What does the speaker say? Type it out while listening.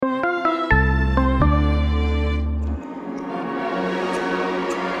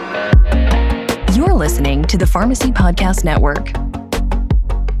listening to the Pharmacy Podcast Network.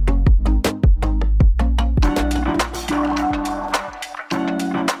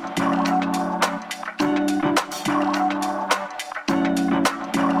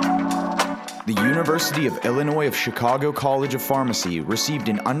 The University of Illinois of Chicago College of Pharmacy received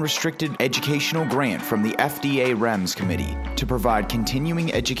an unrestricted educational grant from the FDA REMS Committee to provide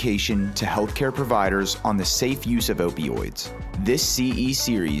continuing education to healthcare providers on the safe use of opioids. This CE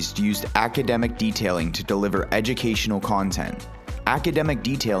series used academic detailing to deliver educational content. Academic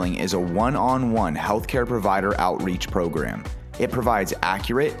detailing is a one-on-one healthcare provider outreach program. It provides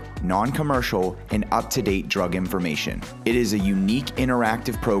accurate, non-commercial, and up-to-date drug information. It is a unique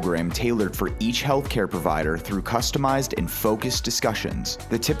interactive program tailored for each healthcare provider through customized and focused discussions.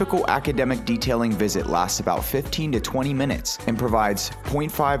 The typical academic detailing visit lasts about 15 to 20 minutes and provides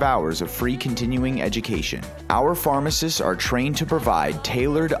 0.5 hours of free continuing education. Our pharmacists are trained to provide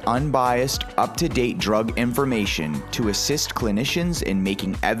tailored, unbiased, up-to-date drug information to assist clinicians in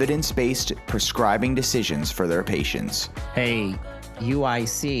making evidence-based prescribing decisions for their patients. Hey,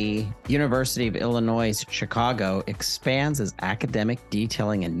 UIC, University of Illinois Chicago, expands its academic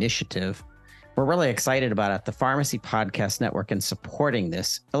detailing initiative. We're really excited about it. The Pharmacy Podcast Network, and supporting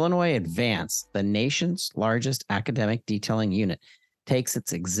this, Illinois Advance, the nation's largest academic detailing unit, takes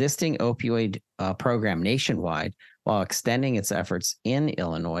its existing opioid program nationwide while extending its efforts in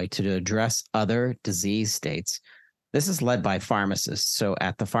Illinois to address other disease states. This is led by pharmacists. So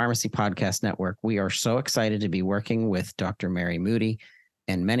at the Pharmacy Podcast Network, we are so excited to be working with Dr. Mary Moody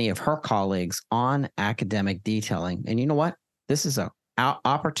and many of her colleagues on academic detailing. And you know what? This is an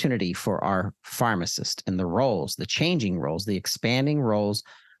opportunity for our pharmacists and the roles, the changing roles, the expanding roles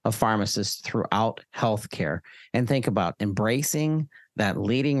of pharmacists throughout healthcare. And think about embracing that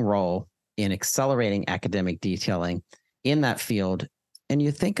leading role in accelerating academic detailing in that field. And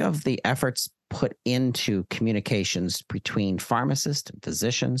you think of the efforts put into communications between pharmacists and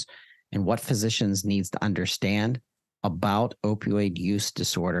physicians, and what physicians needs to understand about opioid use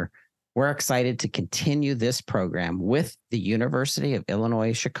disorder. We're excited to continue this program with the University of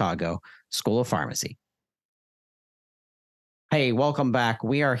Illinois Chicago School of Pharmacy. Hey, welcome back.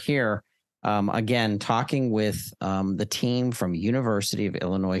 We are here again talking with the team from University of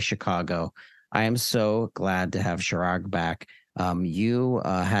Illinois Chicago. I am so glad to have Chirag back. You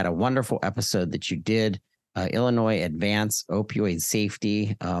had a wonderful episode that you did. Illinois Advance Opioid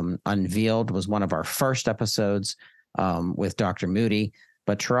Safety Unveiled was one of our first episodes with Dr. Moody.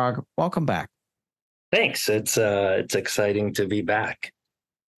 But Chirag, welcome back. Thanks. It's exciting to be back.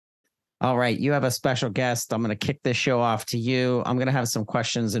 All right. You have a special guest. I'm going to kick this show off to you. I'm going to have some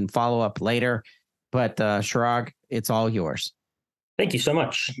questions and follow up later. But Chirag, it's all yours. Thank you so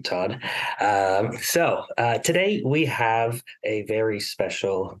much, Todd. So today we have a very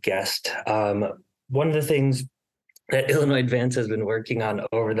special guest. One of the things that Illinois Advance has been working on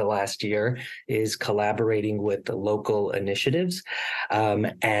over the last year is collaborating with the local initiatives.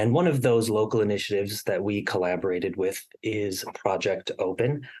 And one of those local initiatives that we collaborated with is Project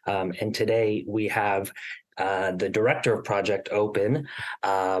Open. And today we have the director of Project Open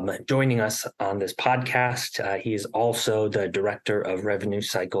joining us on this podcast. He is also the director of Revenue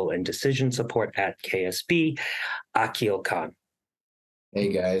Cycle and Decision Support at KSB, Akil Khan. Hey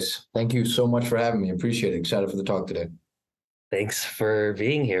guys, thank you so much for having me. Appreciate it. Excited for the talk today. Thanks for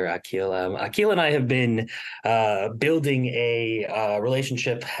being here, Akil. Akil and I have been building a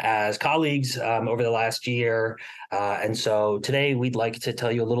relationship as colleagues over the last year. And so today we'd like to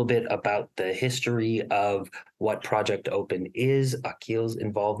tell you a little bit about the history of what Project Open is, Akil's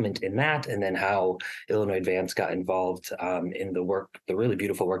involvement in that, and then how Illinois Advance got involved in the work, the really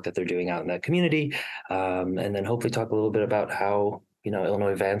beautiful work that they're doing out in that community. And then hopefully talk a little bit about how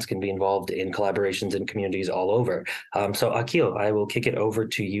Illinois Advance can be involved in collaborations in communities all over. So Akil, I will kick it over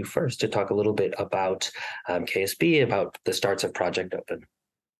to you first to talk a little bit about KSB, about the starts of Project Open.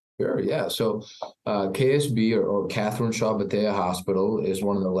 Sure, yeah. So KSB, or Catherine Shaw Batea Hospital, is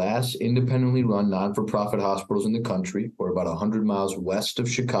one of the last independently run non-for-profit hospitals in the country. We're about 100 miles west of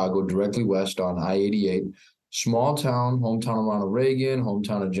Chicago, directly west on I-88. Small town, hometown of Ronald Reagan,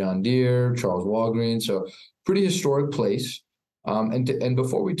 hometown of John Deere, Charles Walgreens. So pretty historic place. And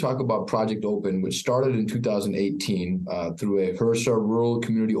before we talk about Project Open, which started in 2018 through a HRSA Rural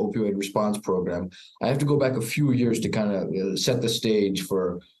Community Opioid Response Program, I have to go back a few years to kind of set the stage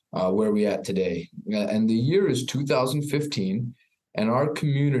for where we're at today. And the year is 2015, and our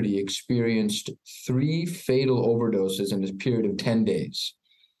community experienced 3 fatal overdoses in this period of 10 days.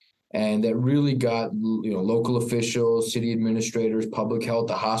 And that really got local officials, city administrators, public health,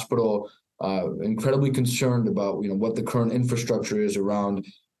 the hospital incredibly concerned about what the current infrastructure is around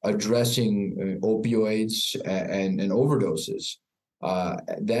addressing opioids and overdoses.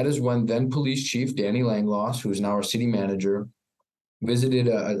 That is when then police chief Danny Langloss, who is now our city manager, visited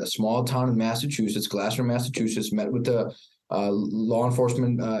a small town in Massachusetts, Glasser, Massachusetts, met with the law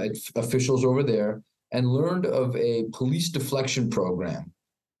enforcement officials over there, and learned of a police deflection program.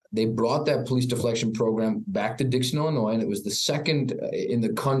 They brought that police deflection program back to Dixon, Illinois, and it was the second in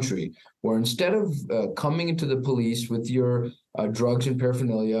the country where instead of coming into the police with your drugs and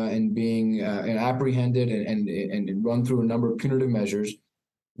paraphernalia and being apprehended and run through a number of punitive measures,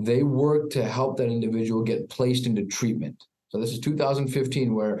 they worked to help that individual get placed into treatment. So this is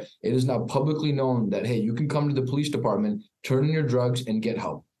 2015, where it is now publicly known that, hey, you can come to the police department, turn in your drugs, and get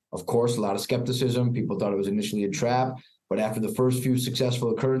help. Of course, a lot of skepticism. People thought it was initially a trap. But after the first few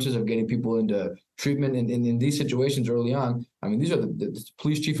successful occurrences of getting people into treatment in these situations early on, I mean, these are the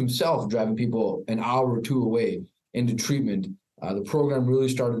police chief himself driving people an hour or two away into treatment. The program really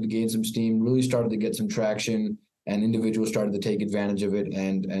started to gain some steam, really started to get some traction, and individuals started to take advantage of it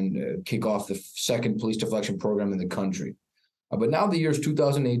and kick off the second police deflection program in the country. But now the year is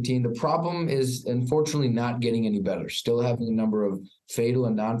 2018. The problem is unfortunately not getting any better. Still having a number of fatal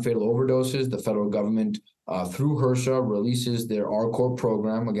and non-fatal overdoses. The federal government, through HRSA, releases their RCORP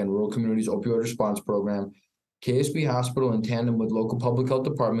program, again, Rural Communities Opioid Response Program. KSB Hospital, in tandem with local public health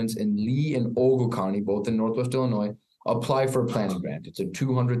departments in Lee and Ogle County, both in Northwest Illinois, apply for a planning grant. It's a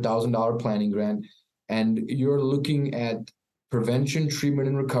 $200,000 planning grant, and you're looking at prevention, treatment,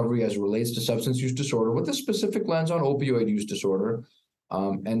 and recovery as it relates to substance use disorder with a specific lens on opioid use disorder,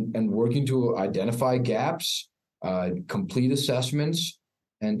 and working to identify gaps, complete assessments,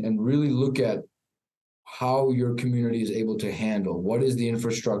 and really look at how your community is able to handle what is the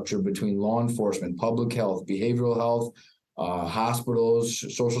infrastructure between law enforcement, public health, behavioral health,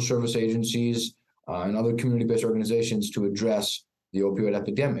 hospitals, social service agencies, and other community-based organizations to address the opioid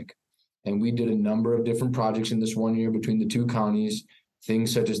epidemic. And we did a number of different projects in this 1 year between the two counties,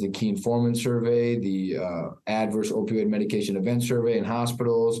 things such as the Key Informant Survey, the Adverse Opioid Medication Event Survey in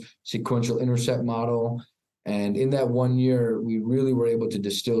hospitals, Sequential Intercept Model. And in that 1 year, we really were able to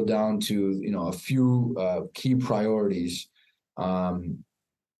distill down to, a few key priorities. The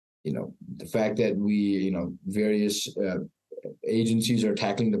fact that we, various agencies are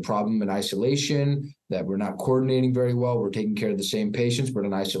tackling the problem in isolation, that we're not coordinating very well. We're taking care of the same patients, but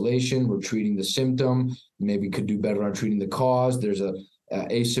in isolation, we're treating the symptom. Maybe could do better on treating the cause. There's a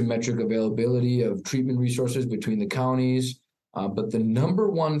asymmetric availability of treatment resources between the counties. But the number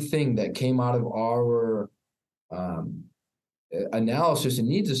one thing that came out of our analysis and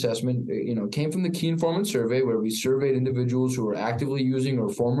needs assessment, came from the Key Informant Survey, where we surveyed individuals who were actively using or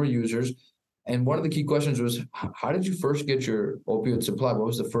former users. And one of the key questions was, how did you first get your opioid supply? What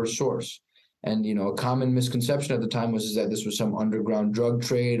was the first source? And, a common misconception at the time was that this was some underground drug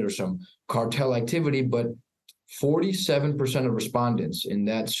trade or some cartel activity, but 47% of respondents in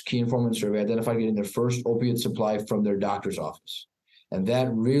that Key Informant Survey identified getting their first opiate supply from their doctor's office. And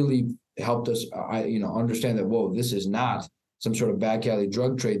that really helped us, understand that, whoa, this is not some sort of back alley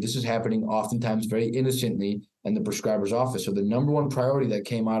drug trade. This is happening oftentimes very innocently in the prescriber's office. So the number one priority that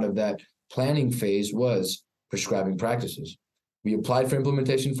came out of that planning phase was prescribing practices. We applied for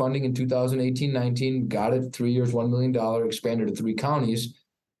implementation funding in 2018-19, got it 3 years, $1 million, expanded to 3 counties,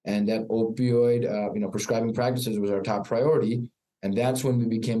 and that opioid, prescribing practices was our top priority. And that's when we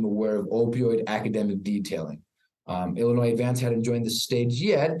became aware of opioid academic detailing. Illinois Advance hadn't joined the stage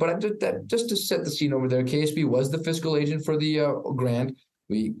yet, but just to set the scene over there, KSB was the fiscal agent for the grant.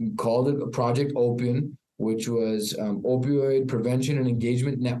 We called it Project Open, which was Opioid Prevention and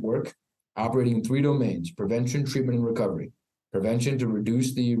Engagement Network, operating in 3 domains: prevention, treatment, and recovery. Prevention to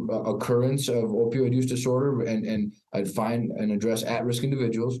reduce the occurrence of opioid use disorder and find and address at-risk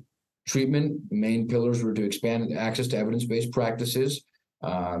individuals. Treatment, main pillars were to expand access to evidence-based practices,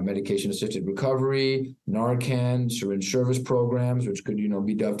 medication-assisted recovery, Narcan, syringe service programs, which could,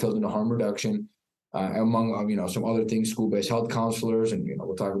 be dovetailed into harm reduction, among, some other things, school-based health counselors, and,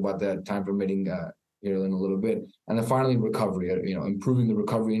 we'll talk about that, time permitting, here in a little bit. And then finally, recovery, improving the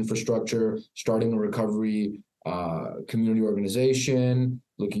recovery infrastructure, starting a recovery community organization,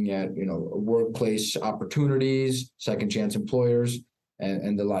 looking at, workplace opportunities, second chance employers,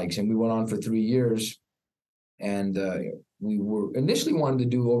 and the likes. And we went on for 3 years, and we were initially wanted to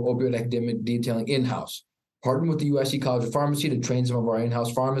do opioid academic detailing in-house, partnered with the USC College of Pharmacy to train some of our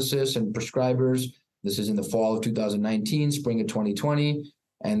in-house pharmacists and prescribers. This is in the fall of 2019, spring of 2020.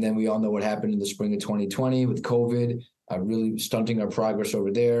 And then we all know what happened in the spring of 2020 with COVID, really stunting our progress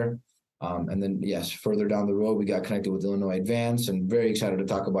over there. And then, yes, further down the road, we got connected with Illinois Advance, and very excited to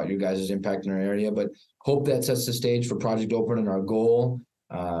talk about your guys' impact in our area. But hope that sets the stage for Project Open and our goal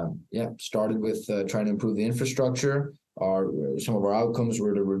Started with trying to improve the infrastructure. Some of our outcomes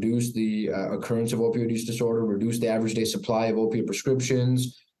were to reduce the occurrence of opioid use disorder, reduce the average day supply of opiate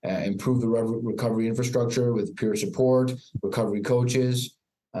prescriptions, improve the recovery infrastructure with peer support, recovery coaches,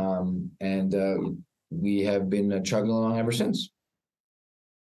 and we have been chugging along ever since.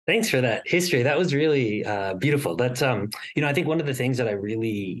 Thanks for that history. That was really beautiful. That's I think one of the things that I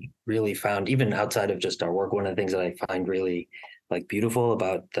really, really found, even outside of just our work, one of the things that I find really beautiful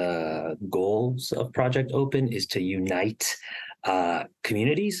about the goals of Project Open is to unite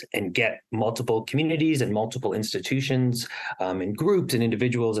communities and get multiple communities and multiple institutions and groups and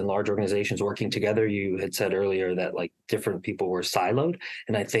individuals and large organizations working together. You had said earlier that different people were siloed.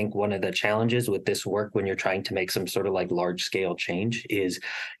 And I think one of the challenges with this work when you're trying to make some sort of large scale change is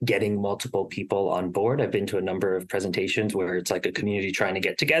getting multiple people on board. I've been to a number of presentations where it's like a community trying to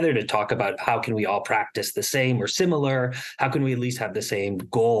get together to talk about how can we all practice the same or similar, how can we at least have the same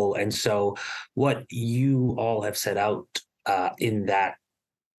goal. And so what you all have set out in that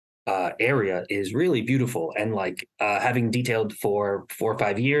area is really beautiful. And having detailed for 4 or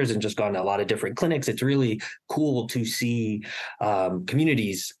 5 years and just gone to a lot of different clinics, it's really cool to see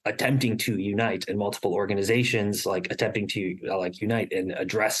communities attempting to unite and multiple organizations attempting to unite and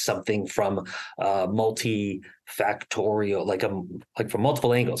address something from multifactorial, from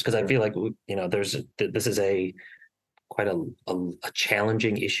multiple angles. Because I feel this is quite a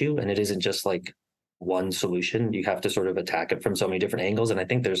challenging issue, and it isn't just one solution. You have to sort of attack it from so many different angles. And I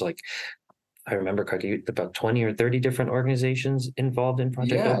think there's I remember correctly, about 20 or 30 different organizations involved in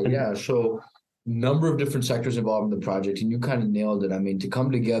Project Open. Yeah. So number of different sectors involved in the project, and you kind of nailed it. I mean, to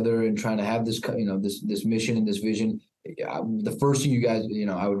come together and trying to have this, this mission and this vision. The first thing you guys,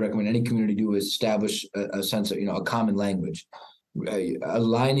 I would recommend any community do is establish a sense of, a common language,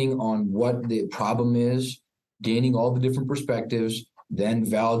 aligning on what the problem is, gaining all the different perspectives, then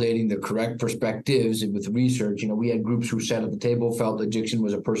validating the correct perspectives with research. We had groups who sat at the table, felt addiction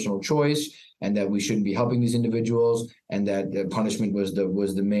was a personal choice and that we shouldn't be helping these individuals, and that punishment was the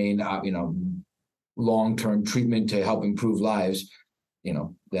main, long-term treatment to help improve lives.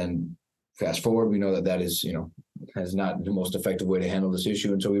 Then fast forward, we know that is, is not the most effective way to handle this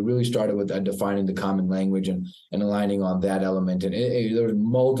issue. And so we really started with defining the common language and aligning on that element. And there was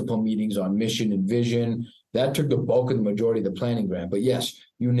multiple meetings on mission and vision. That took the bulk of the majority of the planning grant. But yes,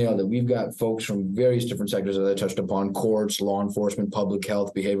 you nailed it. We've got folks from various different sectors that I touched upon: courts, law enforcement, public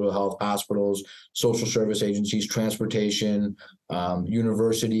health, behavioral health, hospitals, social service agencies, transportation,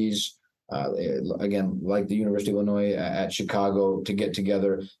 universities, again, like the University of Illinois at Chicago, to get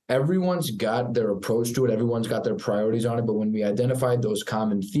together. Everyone's got their approach to it. Everyone's got their priorities on it. But when we identified those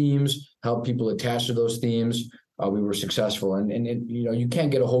common themes, help people attach to those themes, we were successful. And you can't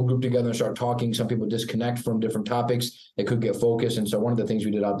get a whole group together and start talking. Some people disconnect from different topics. They could get focused. And so one of the things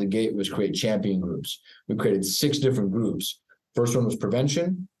we did out the gate was create champion groups. We created 6 different groups. First one was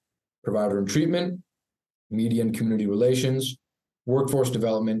prevention, provider and treatment, media and community relations, workforce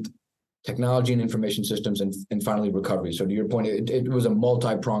development, technology and information systems, and finally recovery. So to your point, it was a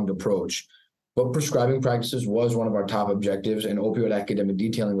multi-pronged approach. But prescribing practices was one of our top objectives, and opioid academic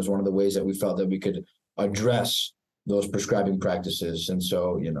detailing was one of the ways that we felt that we could address those prescribing practices. And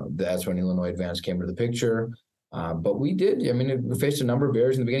so, that's when Illinois Advanced came into the picture. But we did, we faced a number of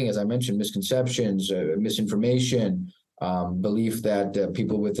barriers in the beginning, as I mentioned: misconceptions, misinformation, belief that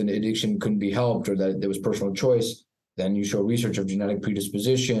people with an addiction couldn't be helped, or that there was personal choice. Then you show research of genetic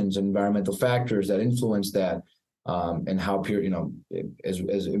predispositions and environmental factors that influence that, and how peer,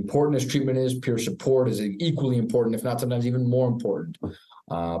 as important as treatment is, peer support is equally important, if not sometimes even more important.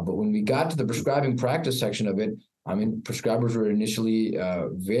 But when we got to the prescribing practice section of it, prescribers were initially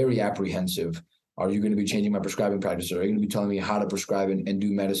very apprehensive. Are you going to be changing my prescribing practice? Or are you going to be telling me how to prescribe and do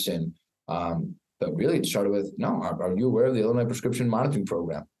medicine? But really, it started with, no, are you aware of the Illinois Prescription Monitoring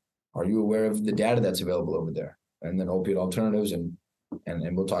Program? Are you aware of the data that's available over there? And then opioid alternatives, and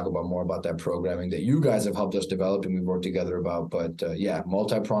we'll talk about more about that programming that you guys have helped us develop and we've worked together about. But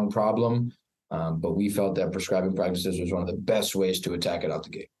multi-pronged problem. But we felt that prescribing practices was one of the best ways to attack it out the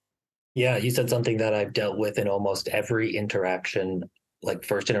gate. Yeah, you said something that I've dealt with in almost every interaction.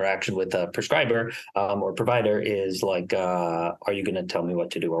 First interaction with a prescriber or provider is are you going to tell me what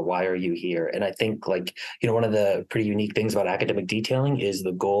to do, or why are you here? And I think one of the pretty unique things about academic detailing is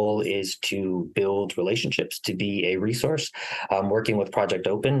the goal is to build relationships, to be a resource. Working with Project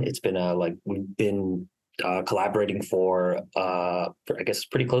Open, it's been we've been collaborating for I guess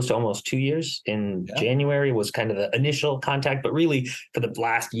pretty close to almost 2 years. January was kind of the initial contact, but really for the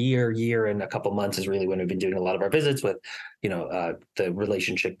last year and a couple months is really when we've been doing a lot of our visits with the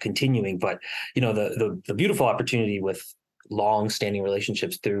relationship continuing. But the beautiful opportunity with long-standing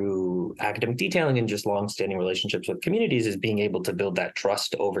relationships through academic detailing and just long-standing relationships with communities is being able to build that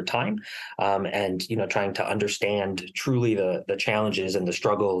trust over time, and trying to understand truly the challenges and the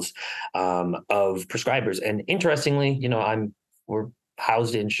struggles of prescribers. And interestingly, we're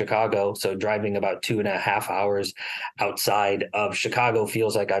housed in Chicago, so driving about 2.5 hours outside of Chicago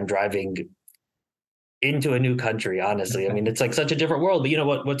feels like I'm driving into a new country, honestly. I mean, it's like such a different world.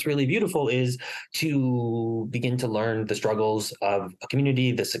 But what's really beautiful is to begin to learn the struggles of a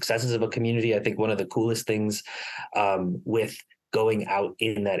community, the successes of a community. I think one of the coolest things with going out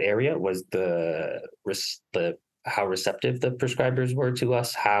in that area was the how receptive the prescribers were to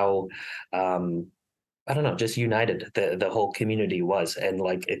us, how I don't know, just united the whole community was, and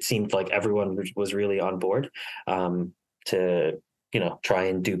like it seemed like everyone was really on board to try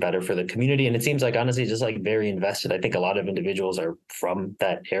and do better for the community. And it seems like honestly just like very invested. I think a lot of individuals are from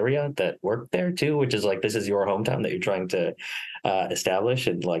that area that work there too, which is like this is your hometown that you're trying to establish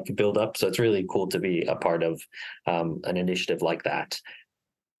and like build up. So it's really cool to be a part of an initiative like that.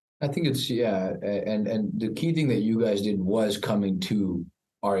 I think it's and the key thing that you guys did was coming to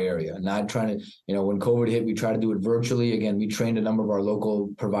our area, not trying to, when COVID hit, we tried to do it virtually. Again, we trained a number of our local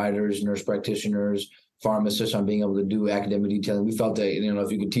providers, nurse practitioners, pharmacists on being able to do academic detailing. We felt that,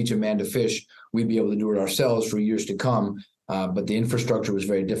 if you could teach a man to fish, we'd be able to do it ourselves for years to come. But the infrastructure was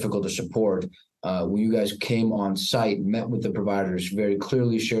very difficult to support. When you guys came on site, met with the providers, very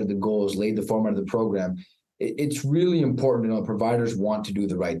clearly shared the goals, laid the format of the program. It's really important to know providers want to do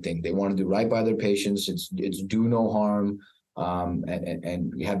the right thing. They want to do right by their patients. It's do no harm.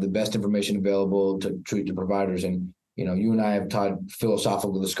 And we have the best information available to treat the providers. And you and I have taught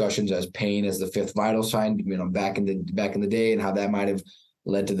philosophical discussions as pain as the fifth vital sign, back in the day, and how that might have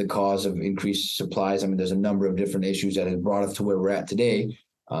led to the cause of increased supplies. I mean, there's a number of different issues that have brought us to where we're at today,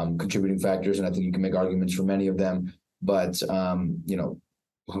 contributing factors, and I think you can make arguments for many of them. But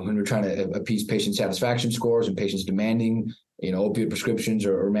when we're trying to appease patient satisfaction scores and patients demanding, opioid prescriptions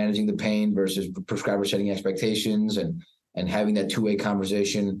or managing the pain versus prescriber setting expectations and having that two-way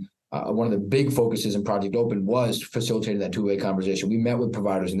conversation. One of the big focuses in Project Open was facilitating that two-way conversation. We met with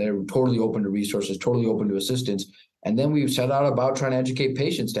providers and they were totally open to resources, totally open to assistance. And then we set out about trying to educate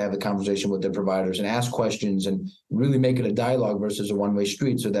patients to have the conversation with their providers and ask questions and really make it a dialogue versus a one-way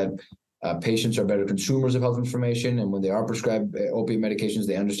street, so that patients are better consumers of health information. And when they are prescribed opiate medications,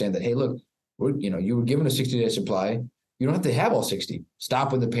 they understand that, hey, look, you were given a 60-day supply. You don't have to have all 60.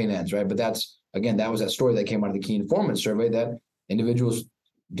 Stop when the pain ends, right? But that was that story that came out of the key informant survey, that individuals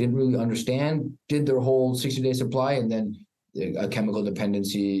didn't really understand, did their whole 60-day supply, and then a chemical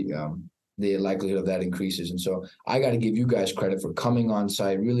dependency, the likelihood of that increases. And so I got to give you guys credit for coming on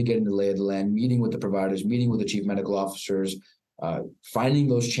site, really getting the lay of the land, meeting with the providers, meeting with the chief medical officers, finding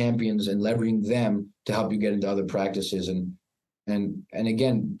those champions and leveraging them to help you get into other practices. And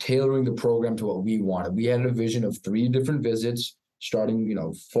again, tailoring the program to what we wanted. We had a vision of 3 different visits,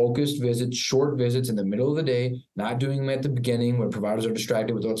 starting, focused visits, short visits in the middle of the day, not doing them at the beginning when providers are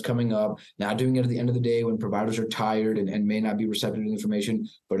distracted with what's coming up, not doing it at the end of the day when providers are tired and may not be receptive to information,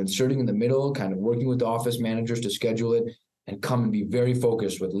 but inserting in the middle, kind of working with the office managers to schedule it and come and be very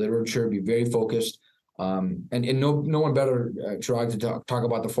focused with literature, be very focused. And no one better, Chirag, to talk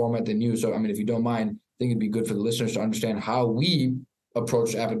about the format than you. So, I mean, if you don't mind, I think it'd be good for the listeners to understand how we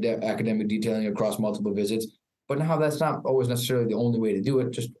approach academic detailing across multiple visits, but how that's not always necessarily the only way to do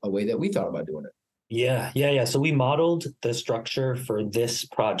it, just a way that we thought about doing it. Yeah. So we modeled the structure for this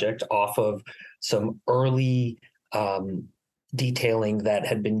project off of some early detailing that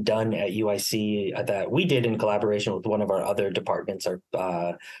had been done at UIC that we did in collaboration with one of our other departments, or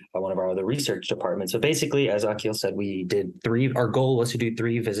one of our other research departments. So basically, as Akil said, we did 3. Our goal was to do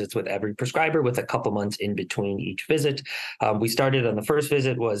 3 visits with every prescriber, with a couple months in between each visit. We started on the first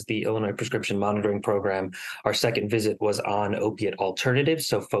visit was the Illinois Prescription Monitoring Program. Our second visit was on opiate alternatives,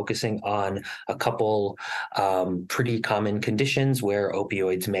 so focusing on a couple pretty common conditions where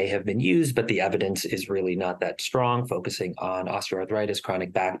opioids may have been used, but the evidence is really not that strong, focusing on osteoarthritis,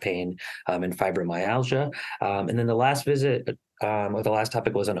 chronic back pain, and fibromyalgia. And then the last visit, or the last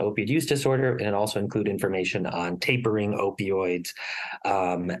topic, was on opioid use disorder, and it also included information on tapering opioids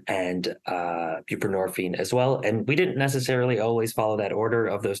and buprenorphine as well. And we didn't necessarily always follow that order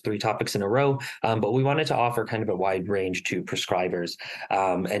of those 3 topics in a row, but we wanted to offer kind of a wide range to prescribers,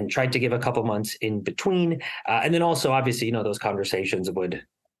 and tried to give a couple months in between. And then also, obviously, those conversations would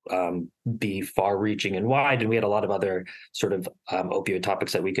be far reaching and wide, and we had a lot of other sort of opioid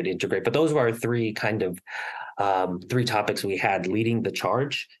topics that we could integrate, but those were our 3 kind of 3 topics we had leading the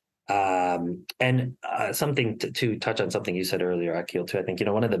charge And something to touch on something you said earlier, Akil, too. I think,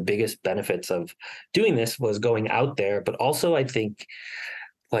 one of the biggest benefits of doing this was going out there, but also I think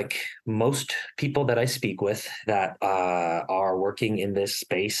like most people that I speak with that are working in this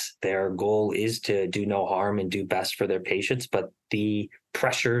space, their goal is to do no harm and do best for their patients. But the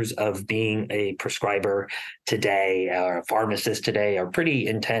pressures of being a prescriber today or a pharmacist today are pretty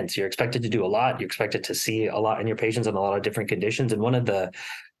intense. You're expected to do a lot. You're expected to see a lot in your patients in a lot of different conditions. And one of the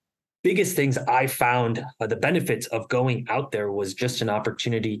biggest things I found the benefits of going out there was just an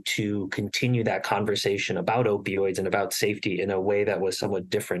opportunity to continue that conversation about opioids and about safety in a way that was somewhat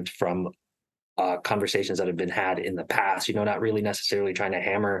different from conversations that have been had in the past, not really necessarily trying to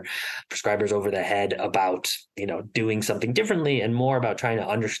hammer prescribers over the head about, doing something differently, and more about trying to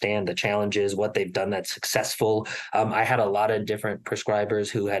understand the challenges, what they've done that's successful. I had a lot of different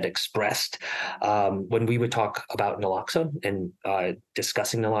prescribers who had expressed when we would talk about naloxone and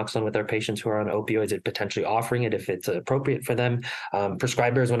discussing naloxone with our patients who are on opioids and potentially offering it if it's appropriate for them.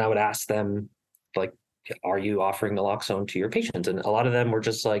 Prescribers, when I would ask them, like, are you offering naloxone to your patients? And a lot of them were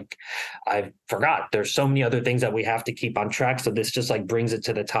just like, I forgot. There's so many other things that we have to keep on track. So this just like brings it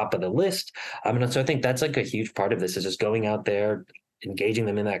to the top of the list. And so I think that's like a huge part of this is just going out there, engaging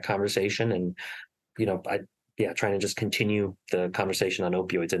them in that conversation, and trying to just continue the conversation on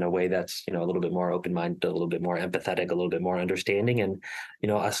opioids in a way that's a little bit more open-minded, a little bit more empathetic, a little bit more understanding, and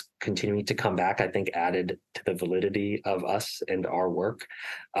us continuing to come back, I think, added to the validity of us and our work.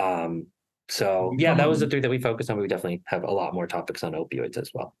 So yeah, that was the three that we focused on. We definitely have a lot more topics on opioids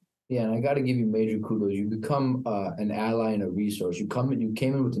as well. Yeah, and I got to give you major kudos. You become an ally and a resource. You came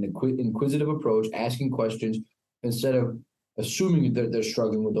in with an inquisitive approach, asking questions instead of assuming that they're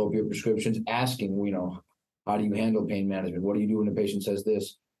struggling with opioid prescriptions. Asking, how do you handle pain management? What do you do when a patient says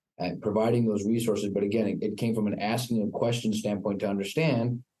this? And providing those resources. But again, it came from an asking a question standpoint to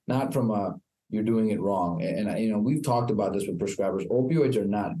understand, not from a you're doing it wrong. And we've talked about this with prescribers. Opioids are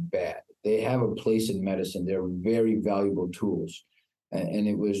not bad. They have a place in medicine. They're very valuable tools. And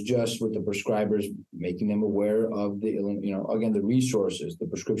it was just with the prescribers making them aware of the, again, the resources, the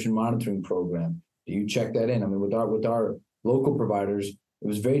prescription monitoring program. Do you check that in? I mean, with our local providers, it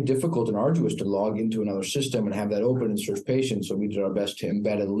was very difficult and arduous to log into another system and have that open and search patients. So we did our best to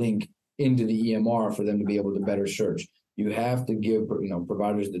embed a link into the EMR for them to be able to better search. You have to give,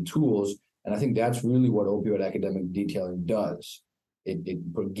 providers the tools. And I think that's really what opioid academic detailing does.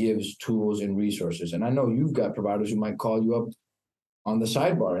 It gives tools and resources. And I know you've got providers who might call you up on the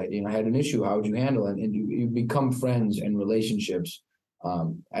sidebar. I had an issue. How would you handle it? And you become friends and relationships.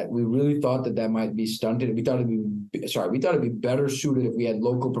 We really thought that might be stunted. We thought it'd be better suited if we had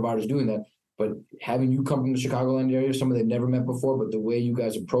local providers doing that. But having you come from the Chicagoland area, someone they've never met before, but the way you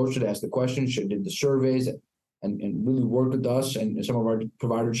guys approached it, asked the questions, did the surveys, and really worked with us and some of our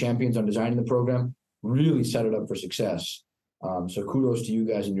provider champions on designing the program, really set it up for success. So kudos to you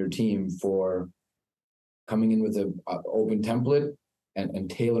guys and your team for coming in with an open template and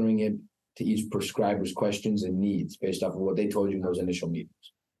tailoring it to each prescriber's questions and needs based off of what they told you in those initial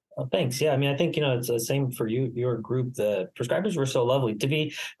meetings. Well, thanks. Yeah, I mean, I think, it's the same for you, your group. The prescribers were so lovely. To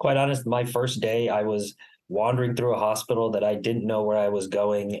be quite honest, my first day, I was wandering through a hospital that I didn't know where I was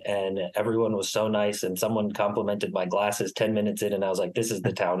going, and everyone was so nice, and someone complimented my glasses 10 minutes in, and I was like, this is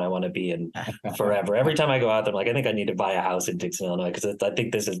the town I want to be in forever. Every time I go out there, I'm like, I think I need to buy a house in Dixon, Illinois, because I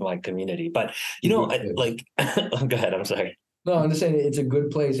think this is my community. But, go ahead, I'm sorry. No, I'm just saying it's a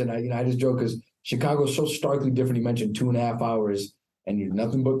good place. And I just joke because Chicago's so starkly different. You mentioned 2.5 hours and you're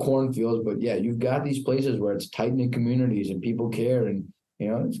nothing but cornfields. But yeah, you've got these places where it's tight-knit communities and people care. And,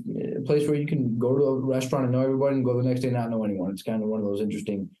 it's a place where you can go to a restaurant and know everybody and go the next day not know anyone. It's kind of one of those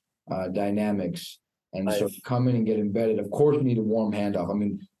interesting dynamics. And so come in and get embedded. Of course, we need a warm handoff. I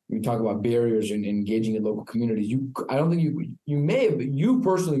mean, we talk about barriers and engaging in local communities. I don't think you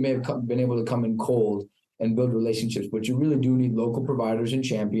personally may have been able to come in cold and build relationships, but you really do need local providers and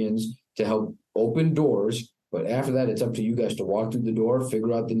champions to help open doors. But after that, it's up to you guys to walk through the door,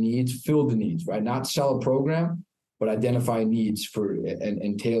 figure out the needs, fill the needs, right? Not sell a program, but identify needs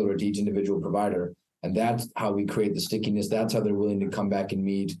and tailor it to each individual provider. And that's how we create the stickiness. That's how they're willing to come back and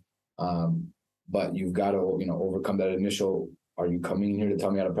meet. But you've got to, overcome that initial, are you coming in here to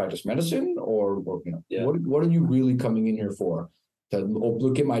tell me how to practice medicine? Or what are you really coming in here for? To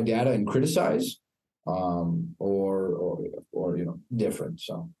look at my data and criticize? Or different.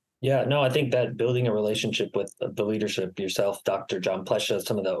 So yeah, no, I think that building a relationship with the leadership, yourself, Dr. John Plesha,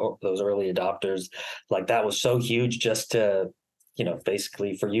 some of those early adopters, like that was so huge, just to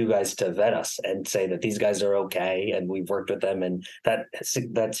basically for you guys to vet us and say that these guys are okay and we've worked with them, and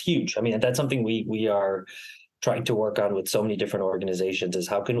that's huge. I mean, that's something we are trying to work on with so many different organizations is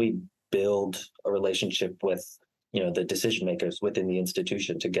how can we build a relationship with the decision makers within the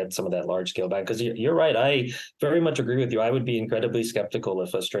institution to get some of that large scale back. Because you're right, I very much agree with you. I would be incredibly skeptical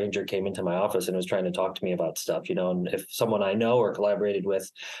if a stranger came into my office and was trying to talk to me about stuff, and if someone I know or collaborated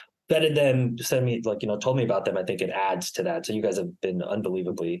with vetted them, send me told me about them, I think it adds to that. So you guys have been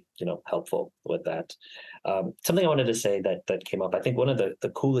unbelievably helpful with that. Something I wanted to say that came up, I think one of the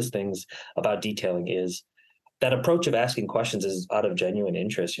coolest things about detailing is that approach of asking questions is out of genuine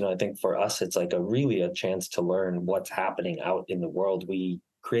interest. I think for us, it's like really a chance to learn what's happening out in the world. We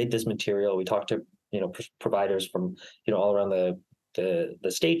create this material. We talk to, providers from, all around the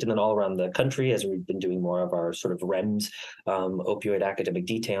state and then all around the country, as we've been doing more of our sort of REMS, opioid academic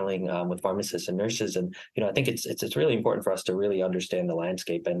detailing, with pharmacists and nurses. And, I think it's really important for us to really understand the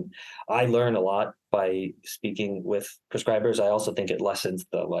landscape. And I learn a lot by speaking with prescribers. I also think it lessens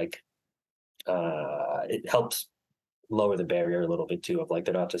the it helps lower the barrier a little bit too, of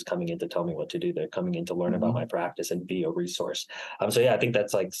they're not just coming in to tell me what to do, they're coming in to learn about my practice and be a resource. So yeah, I think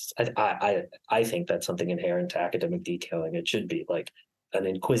that's I think that's something inherent to academic detailing. It should be an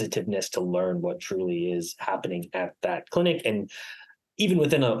inquisitiveness to learn what truly is happening at that clinic. And even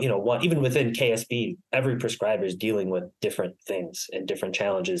within even within KSB, every prescriber is dealing with different things and different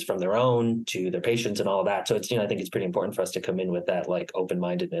challenges, from their own to their patients and all of that. So it's, I think it's pretty important for us to come in with that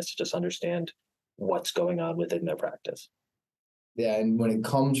open-mindedness to just understand what's going on within their practice. Yeah, and when it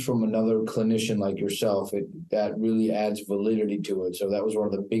comes from another clinician like yourself, that really adds validity to it. So that was one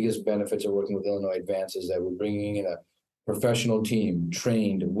of the biggest benefits of working with Illinois Advance, is that we're bringing in a professional team,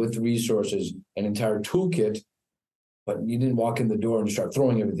 trained with resources, an entire toolkit. But you didn't walk in the door and start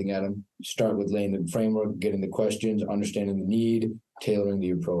throwing everything at them. You start with laying the framework, getting the questions, understanding the need, tailoring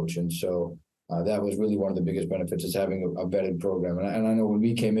the approach. And so that was really one of the biggest benefits, is having a vetted program. And I know when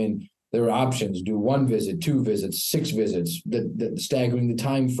we came in, there were options: do 1 visit, 2 visits, 6 visits, staggering the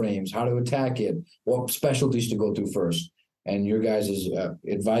time frames, how to attack it, what specialties to go through first. And your guys'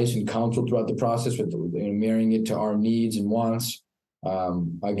 advice and counsel throughout the process, with marrying it to our needs and wants.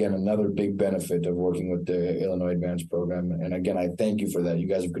 Again, another big benefit of working with the Illinois Advanced program. And again, I thank you for that. You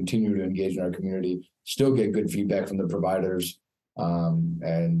guys have continued to engage in our community, still get good feedback from the providers.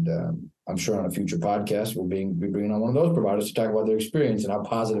 I'm sure on a future podcast, we'll be bringing on one of those providers to talk about their experience and how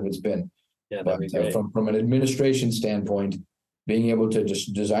positive it's been. Yeah, that'd be great. From an administration standpoint, being able to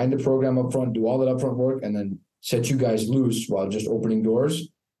just design the program up front, do all that upfront work, and then set you guys loose while just opening doors,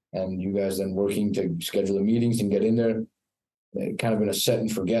 and you guys then working to schedule the meetings and get in there, kind of in a set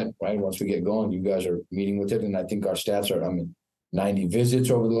and forget, right? Once we get going, you guys are meeting with it. And I think our stats are, 90 visits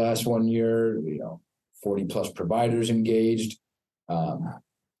over the last 1 year, 40 plus providers engaged.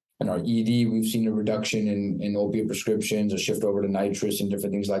 And our ED, we've seen a reduction in opiate prescriptions, a shift over to nitrous and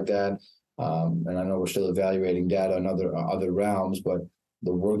different things like that. And I know we're still evaluating data on other realms, but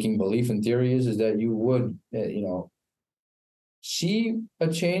the working belief and theory is that you would, see a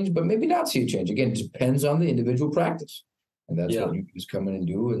change, but maybe not see a change. Again, it depends on the individual practice. And that's what you just come in and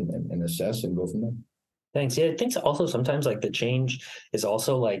do and assess and go from there. Thanks. Yeah, I think also sometimes the change is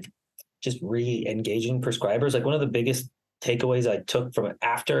also just re-engaging prescribers. One of the biggest takeaways I took from it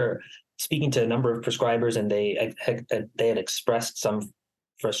after speaking to a number of prescribers, and they had expressed some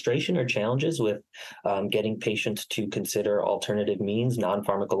frustration or challenges with getting patients to consider alternative means,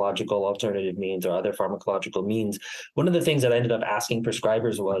 non-pharmacological alternative means, or other pharmacological means. One of the things that I ended up asking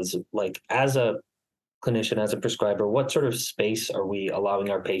prescribers was, as a clinician, as a prescriber, what sort of space are we allowing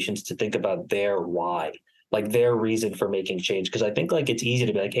our patients to think about their why, their reason for making change? Because I think it's easy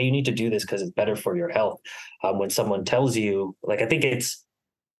to be hey, you need to do this because it's better for your health. When someone tells you, I think it's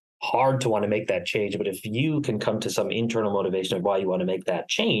hard to want to make that change, but if you can come to some internal motivation of why you want to make that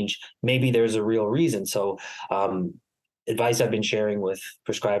change, maybe there's a real reason. So advice I've been sharing with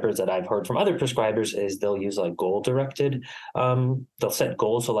prescribers that I've heard from other prescribers is they'll use goal directed. They'll set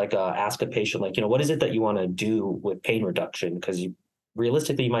goals. So ask a patient, what is it that you want to do with pain reduction? Because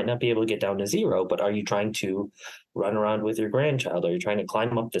realistically, you might not be able to get down to 0, but are you trying to run around with your grandchild? Are you trying to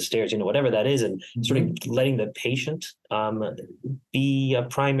climb up the stairs? Whatever that is, and sort of letting the patient be a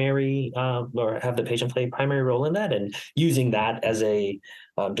primary or have the patient play a primary role in that, and using that as a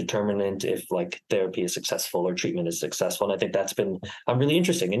determinant if therapy is successful or treatment is successful. And I think that's been really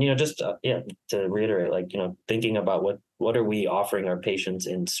interesting. And just to reiterate, thinking about what are we offering our patients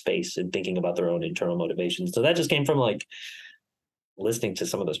in space, and thinking about their own internal motivations. So that just came from listening to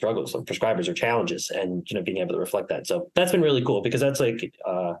some of the struggles of prescribers or challenges, and being able to reflect that. So that's been really cool, because that's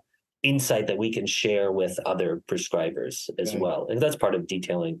insight that we can share with other prescribers as well. And that's part of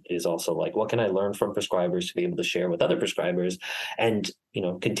detailing, is also what can I learn from prescribers to be able to share with other prescribers, and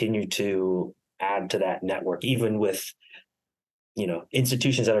continue to add to that network, even with,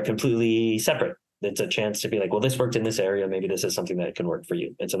 institutions that are completely separate. It's a chance to be like, well, this worked in this area. Maybe this is something that can work for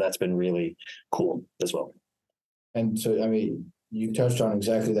you. And so that's been really cool as well. And so, I mean, you touched on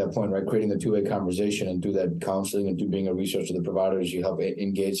exactly that point, right? Creating the two-way conversation, and through that counseling and through being a resource to the providers, you help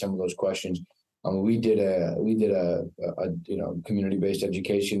engage some of those questions. We did a community-based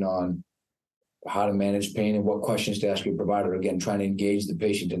education on how to manage pain and what questions to ask your provider. Again, trying to engage the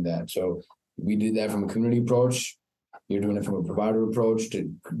patient in that. So we did that from a community approach. You're doing it from a provider approach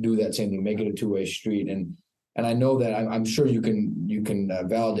to do that same thing, make it a two-way street. And I know that I'm sure you can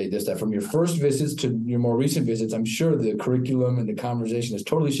validate this, that from your first visits to your more recent visits, I'm sure the curriculum and the conversation has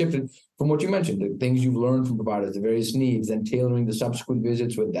totally shifted from what you mentioned, the things you've learned from providers, the various needs, and tailoring the subsequent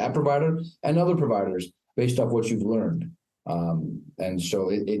visits with that provider and other providers based off what you've learned. And so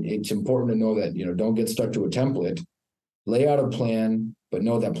it's important to know that, don't get stuck to a template, lay out a plan, but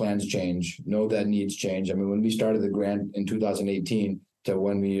know that plans change, know that needs change. I mean, when we started the grant in 2018 to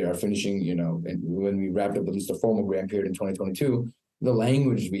when we are finishing, and when we wrapped up at least the formal grant period in 2022, the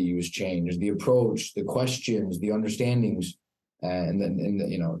language we use changed, the approach, the questions, the understandings, and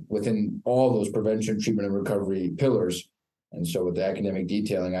then, within all those prevention, treatment, and recovery pillars. And so with the academic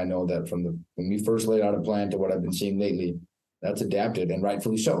detailing, I know that when we first laid out a plan to what I've been seeing lately, that's adapted, and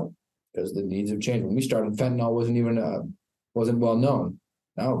rightfully so, because the needs have changed. When we started, fentanyl wasn't well known.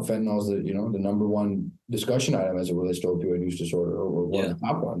 Now fentanyl is the number one discussion item as it relates to opioid use disorder, or one of the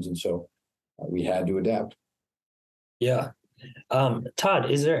top ones, and so we had to adapt. Yeah.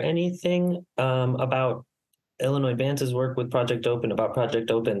 Todd, is there anything about Illinois Advance's work with Project Open,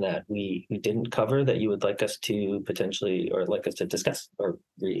 that we didn't cover that you would like us to potentially, or like us to discuss or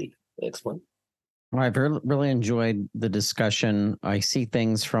re-explain? Well, I've really enjoyed the discussion. I see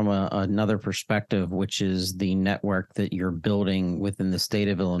things from another perspective, which is the network that you're building within the state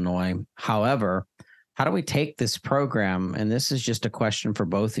of Illinois. However, how do we take this program, and this is just a question for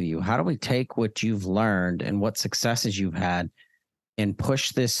both of you, how do we take what you've learned and what successes you've had and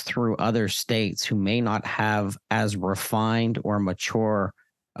push this through other states who may not have as refined or mature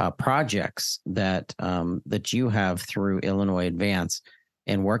projects that you have through Illinois Advance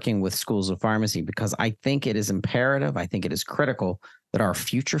and working with schools of pharmacy? Because I think it is imperative, I think it is critical that our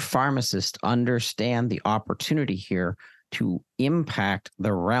future pharmacists understand the opportunity here to impact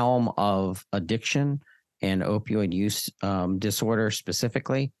the realm of addiction and opioid use disorder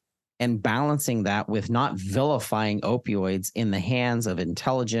specifically, and balancing that with not vilifying opioids in the hands of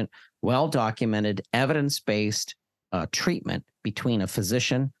intelligent, well-documented, evidence-based treatment between a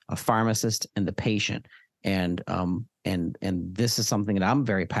physician, a pharmacist, and the patient. And this is something that I'm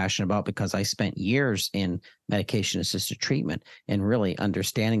very passionate about, because I spent years in medication-assisted treatment and really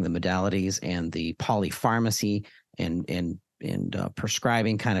understanding the modalities and the polypharmacy and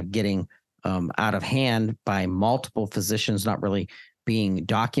prescribing kind of getting out of hand by multiple physicians not really being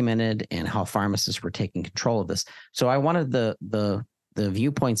documented, and how pharmacists were taking control of this. So I wanted the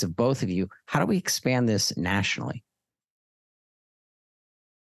viewpoints of both of you. How do we expand this nationally?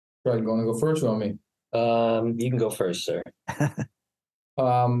 Greg, you want to go first, or on me? You can go first, sir.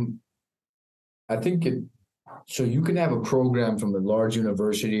 I think so you can have a program from a large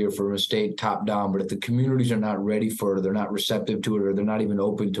university or from a state top down, but if the communities are not ready for it, they're not receptive to it, or they're not even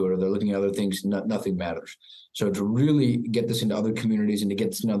open to it, or they're looking at other things, nothing matters. So to really get this into other communities and to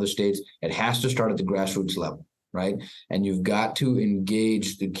get this in other states, it has to start at the grassroots level, right? And you've got to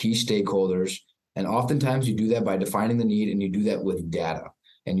engage the key stakeholders. And oftentimes you do that by defining the need, and you do that with data.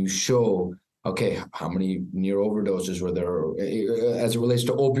 And you show, okay, how many near overdoses were there as it relates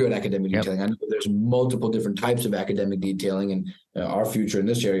to opioid academic detailing? I know there's multiple different types of academic detailing, and our future in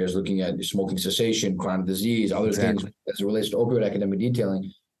this area is looking at smoking cessation, chronic disease, other things as it relates to opioid academic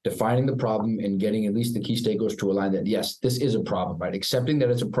detailing, defining the problem and getting at least the key stakeholders to align that, yes, this is a problem, right? Accepting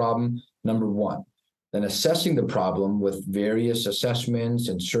that it's a problem, number one. Then assessing the problem with various assessments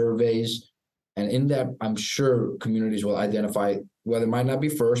and surveys. And in that, I'm sure communities will identify, whether it might not be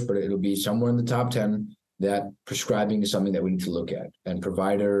first, but it'll be somewhere in the top 10, that prescribing is something that we need to look at. And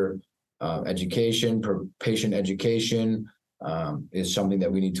provider education, patient education is something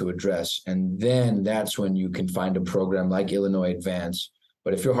that we need to address. And then that's when you can find a program like Illinois Advance.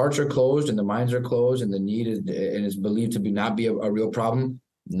 But if your hearts are closed and the minds are closed and the need is believed to not be a real problem,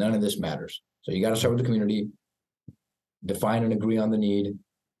 none of this matters. So you got to start with the community, define and agree on the need,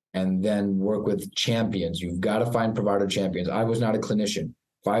 and then work with champions. You've got to find provider champions. I was not a clinician.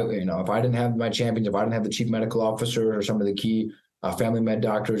 If I didn't have my champions, if I didn't have the chief medical officer or some of the key family med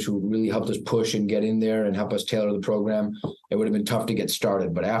doctors who really helped us push and get in there and help us tailor the program, it would have been tough to get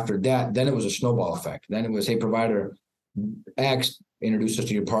started. But after that, then it was a snowball effect. Then it was, hey, provider X introduce us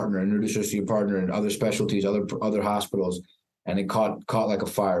to your partner, and other specialties, other hospitals. And it caught like a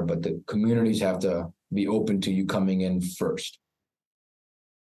fire, but the communities have to be open to you coming in first.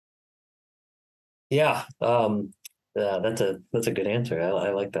 Yeah, that's a good answer.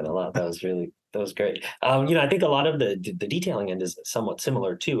 I like that a lot. That was great. I think a lot of the detailing end is somewhat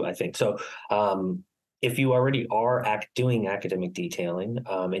similar too. I think so. If you already are doing academic detailing,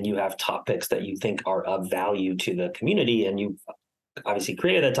 and you have topics that you think are of value to the community, and you obviously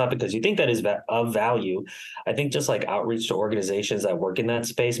created that topic because you think that is of value, I think just like outreach to organizations that work in that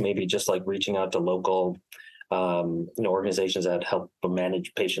space, maybe just like reaching out to local organizations that help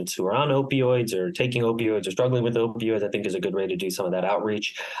manage patients who are on opioids or taking opioids or struggling with opioids, I think is a good way to do some of that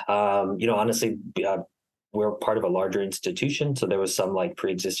outreach. Honestly, we're part of a larger institution, so there was some like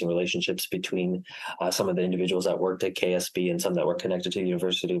pre-existing relationships between some of the individuals that worked at KSB and some that were connected to the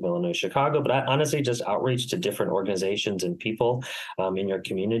University of Illinois Chicago. But honestly, just outreach to different organizations and people in your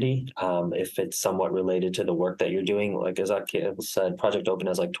community, if it's somewhat related to the work that you're doing. Like as Akil said, Project Open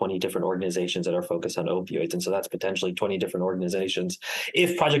has like 20 different organizations that are focused on opioids, and so that's potentially 20 different organizations.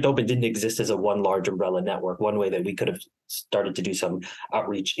 If Project Open didn't exist as a one large umbrella network, one way that we could have started to do some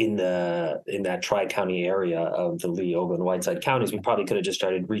outreach in that tri-county area of the Lee, Oakland, Whiteside counties, we probably could have just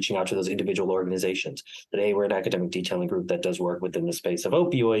started reaching out to those individual organizations that, hey, we're an academic detailing group that does work within the space of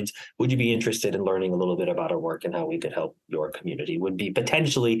opioids. Would you be interested in learning a little bit about our work and how we could help your community? Would be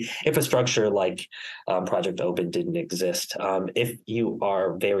potentially if a structure like Project Open didn't exist. If you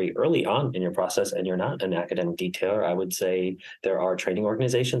are very early on in your process and you're not an academic detailer, I would say there are training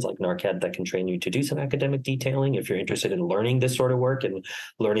organizations like NARCAD that can train you to do some academic detailing if you're interested in learning this sort of work and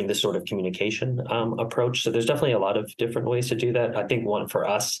learning this sort of communication approach. So there's definitely a lot of different ways to do that. I think one for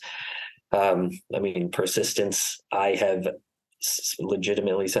us, persistence. I have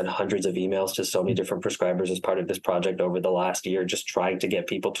legitimately sent hundreds of emails to so many different prescribers as part of this project over the last year, just trying to get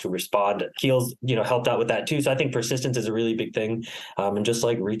people to respond. Keel's, helped out with that too. So I think persistence is a really big thing. And just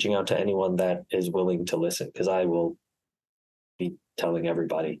like reaching out to anyone that is willing to listen, because I will be telling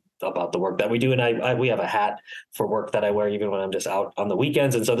everybody about the work that we do. And we have a hat for work that I wear even when I'm just out on the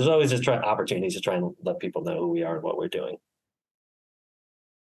weekends. And so there's always just opportunities to try and let people know who we are and what we're doing.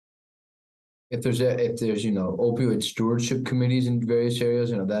 If there's opioid stewardship committees in various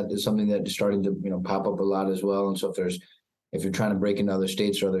areas, that is something that is starting to pop up a lot as well. And so if you're trying to break into other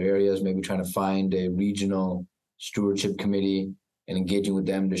states or other areas, maybe trying to find a regional stewardship committee and engaging with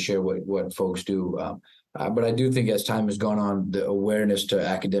them to share what folks do. But I do think as time has gone on, the awareness to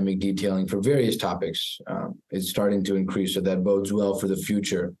academic detailing for various topics is starting to increase. So that bodes well for the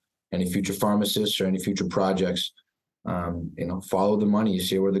future. Any future pharmacists or any future projects, follow the money,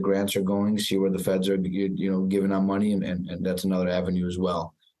 see where the grants are going, see where the feds are, giving out money. And that's another avenue as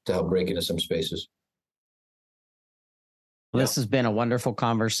well to help break into some spaces. Well, this has been a wonderful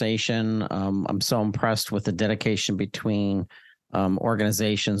conversation. I'm so impressed with the dedication between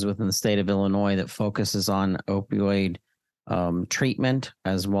organizations within the state of Illinois that focuses on opioid treatment,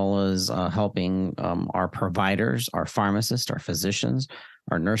 as well as helping our providers, our pharmacists, our physicians,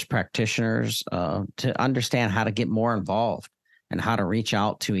 our nurse practitioners to understand how to get more involved and how to reach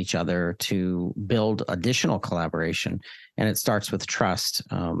out to each to build additional collaboration. And it starts with trust.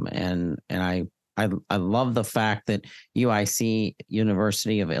 And I love the fact that UIC,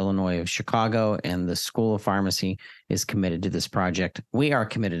 University of Illinois of Chicago, and the School of Pharmacy is committed to this project. We are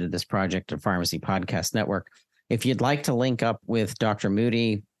committed to this project at Pharmacy Podcast Network. If you'd like to link up with Dr.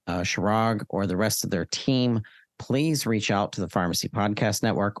 Moody, Chirag, or the rest of their team, please reach out to the Pharmacy Podcast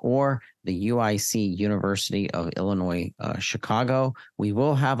Network or the UIC, University of Illinois Chicago. We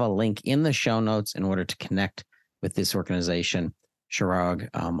will have a link in the show notes in order to connect with this organization. Chirag,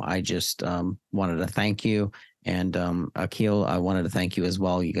 I just wanted to thank you. And Akil, I wanted to thank you as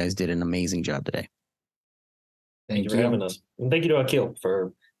well. You guys did an amazing job today. Thank you for having us. And thank you to Akil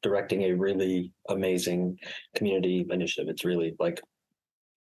for directing a really amazing community initiative. It's really,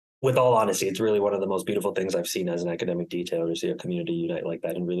 with all honesty, it's really one of the most beautiful things I've seen as an academic detailer, to see a community unite like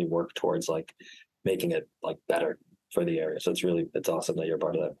that and really work towards making it better for the area. So it's awesome that you're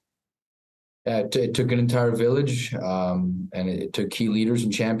part of that. It took an entire village, and it took key leaders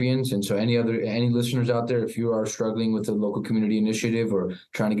and champions. And so any listeners out there, if you are struggling with a local community initiative or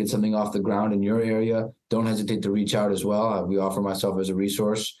trying to get something off the ground in your area, don't hesitate to reach out as well. We offer myself as a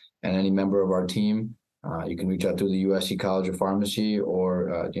resource, and any member of our team. You can reach out through the USC College of Pharmacy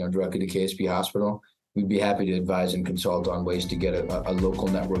or directly to KSB Hospital. We'd be happy to advise and consult on ways to get a local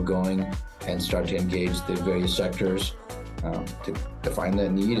network going and start to engage the various sectors to define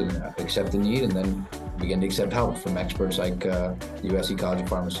that need and accept the need, and then begin to accept help from experts like the USC College of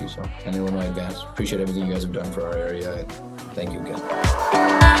Pharmacy and Illinois Advanced. Appreciate everything you guys have done for our area. And thank you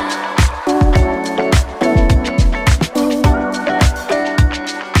again.